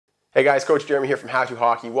Hey guys, Coach Jeremy here from How To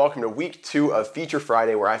Hockey. Welcome to week 2 of Feature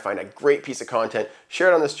Friday, where I find a great piece of content, share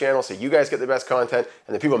it on this channel so you guys get the best content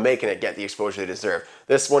and the people making it get the exposure they deserve.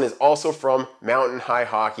 This one is also from Mountain High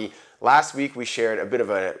Hockey. Last week we shared a bit of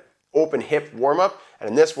an open hip warm-up, and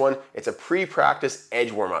in this one it's a pre-practice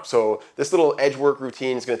edge warm-up. So this little edge work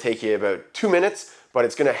routine is going to take you about 2 minutes, but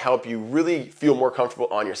it's going to help you really feel more comfortable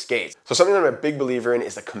on your skates. So something that I'm a big believer in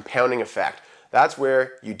is the compounding effect. That's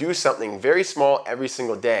where you do something very small every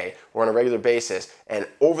single day or on a regular basis, and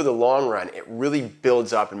over the long run, it really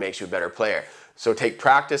builds up and makes you a better player. So take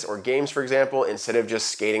practice or games, for example, instead of just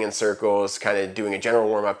skating in circles, kind of doing a general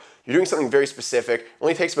warm-up, you're doing something very specific. It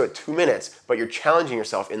only takes about 2 minutes, but you're challenging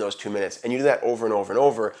yourself in those 2 minutes, and you do that over and over and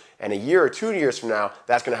over, and a year or 2 years from now,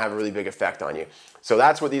 that's gonna have a really big effect on you. So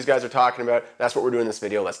that's what these guys are talking about. That's what we're doing in this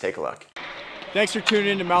video. Let's take a look. Thanks for tuning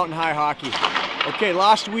in to Mountain High Hockey. Okay,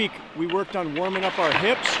 last week we worked on warming up our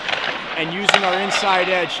hips and using our inside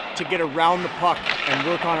edge to get around the puck and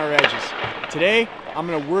work on our edges. Today, I'm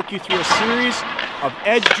going to work you through a series of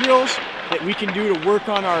edge drills that we can do to work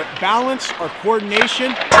on our balance, our coordination,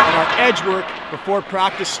 and our edge work before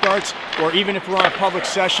practice starts, or even if we're on a public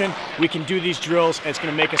session, we can do these drills and it's going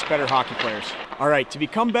to make us better hockey players. All right, to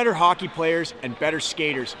become better hockey players and better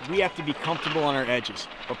skaters, we have to be comfortable on our edges.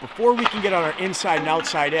 But before we can get on our inside and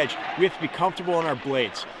outside edge, we have to be comfortable on our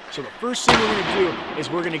blades. So the first thing we're going to do is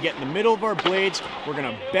we're going to get in the middle of our blades, we're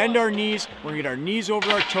going to bend our knees, we're going to get our knees over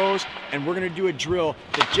our toes, and we're going to do a drill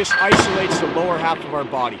that just isolates the lower half of our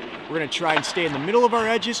body. We're going to try and stay in the middle of our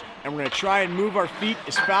edges, and we're going to try and move our feet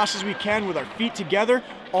as fast as we can with our feet together,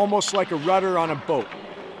 almost like a rudder on a boat.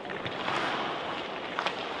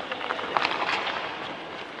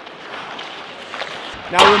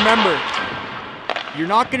 Now remember, you're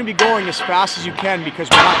not going to be going as fast as you can because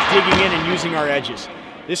we're not digging in and using our edges.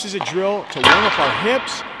 This is a drill to warm up our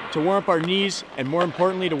hips, to warm up our knees, and more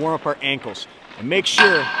importantly, to warm up our ankles. And make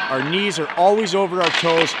sure our knees are always over our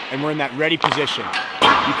toes and we're in that ready position.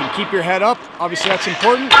 You can keep your head up, obviously that's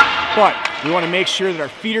important, but we want to make sure that our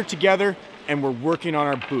feet are together and we're working on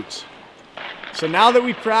our boots. So now that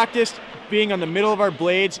we practiced being on the middle of our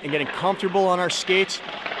blades and getting comfortable on our skates,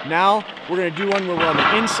 now we're going to do one where we're on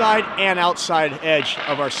the inside and outside edge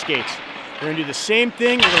of our skates. We're going to do the same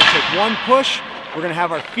thing. We're going to take one push. We're going to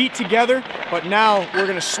have our feet together, but now we're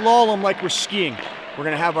going to slalom like we're skiing. We're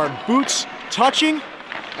going to have our boots touching,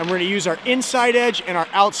 and we're going to use our inside edge and our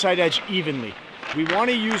outside edge evenly. We want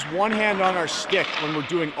to use one hand on our stick when we're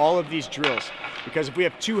doing all of these drills, because if we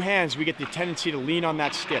have two hands, we get the tendency to lean on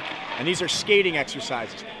that stick. And these are skating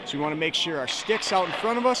exercises. So we want to make sure our stick's out in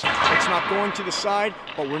front of us, it's not going to the side,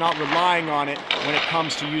 but we're not relying on it when it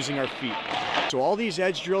comes to using our feet. So all these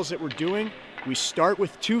edge drills that we're doing, we start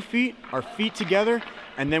with 2 feet, our feet together,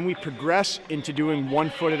 and then we progress into doing 1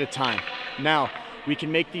 foot at a time. Now, we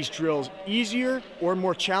can make these drills easier or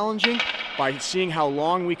more challenging by seeing how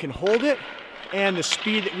long we can hold it and the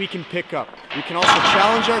speed that we can pick up. We can also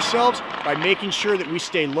challenge ourselves by making sure that we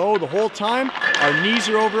stay low the whole time, our knees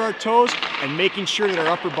are over our toes, and making sure that our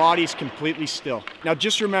upper body is completely still. Now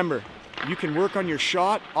just remember, you can work on your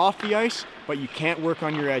shot off the ice, but you can't work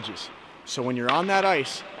on your edges. So when you're on that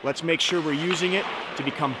ice, let's make sure we're using it to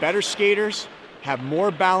become better skaters, have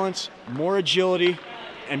more balance, more agility,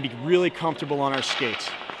 and be really comfortable on our skates.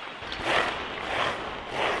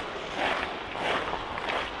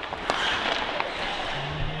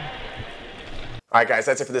 Alright guys,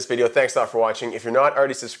 that's it for this video. Thanks a lot for watching. If you're not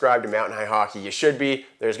already subscribed to Mountain High Hockey, you should be.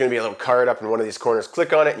 There's going to be a little card up in one of these corners.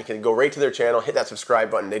 Click on it and you can go right to their channel, hit that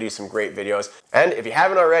subscribe button. They do some great videos. And if you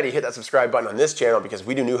haven't already, hit that subscribe button on this channel because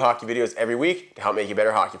we do new hockey videos every week to help make you a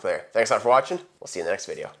better hockey player. Thanks a lot for watching. We'll see you in the next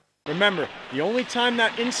video. Remember, the only time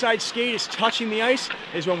that inside skate is touching the ice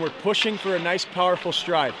is when we're pushing for a nice powerful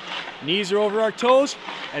stride. Knees are over our toes,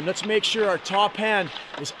 and let's make sure our top hand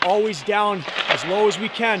is always down as low as we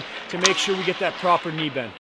can to make sure we get that proper knee bend.